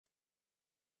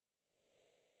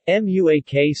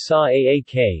Muak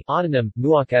Sa-aak, autonym,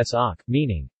 Muak Sa-aak,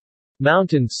 meaning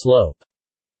mountain slope,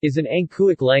 is an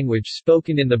Angkuic language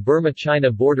spoken in the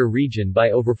Burma-China border region by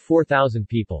over 4,000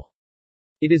 people.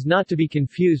 It is not to be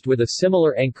confused with a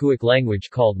similar Angkuic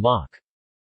language called Muak.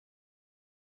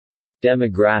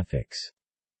 Demographics.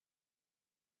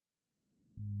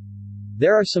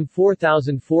 There are some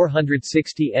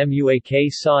 4,460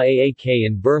 Muak Sa-aak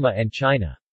in Burma and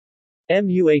China.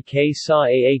 Muak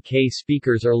Sa-aak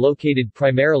speakers are located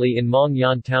primarily in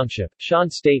Mongyan Township, Shan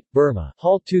State, Burma,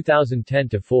 Hall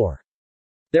 2010-4.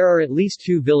 There are at least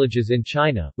 2 villages in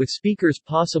China, with speakers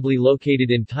possibly located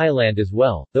in Thailand as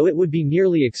well, though it would be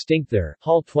nearly extinct there.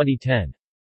 Hall 2010.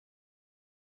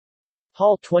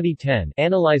 Hall 2010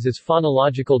 analyzes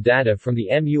phonological data from the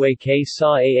Muak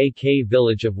Sa-aak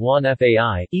village of Wan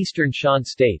Fai, eastern Shan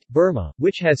State, Burma,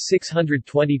 which has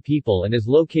 620 people and is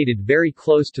located very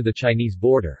close to the Chinese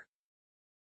border.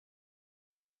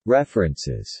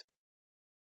 References.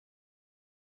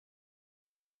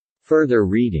 Further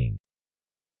reading.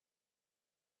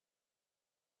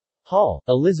 Hall,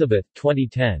 Elizabeth,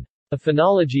 2010. A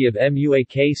Phonology of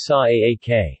Muak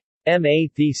Sa-aak. M.A.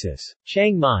 Thesis.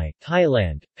 Chiang Mai,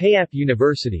 Thailand, Payap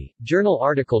University, Journal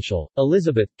Article.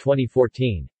 Elizabeth,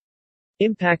 2014.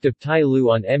 Impact of Tai Lu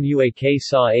on Muak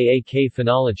Sa-aak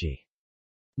Phonology.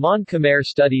 Mon Khmer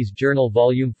Studies Journal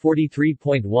Volume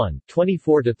 43.1,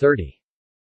 24-30.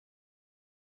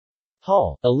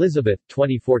 Hall, Elizabeth,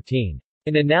 2014.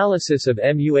 An Analysis of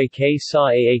Muak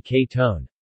Sa-aak Tone.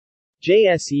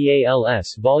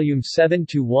 JSEALS Volume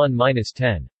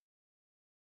 7-1-10.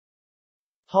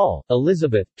 Hall,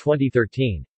 Elizabeth,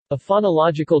 2013. A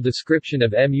Phonological Description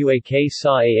of Muak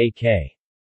Sa-aak.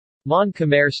 Mon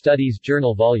Khmer Studies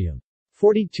Journal Volume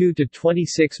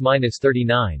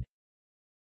 42-26-39.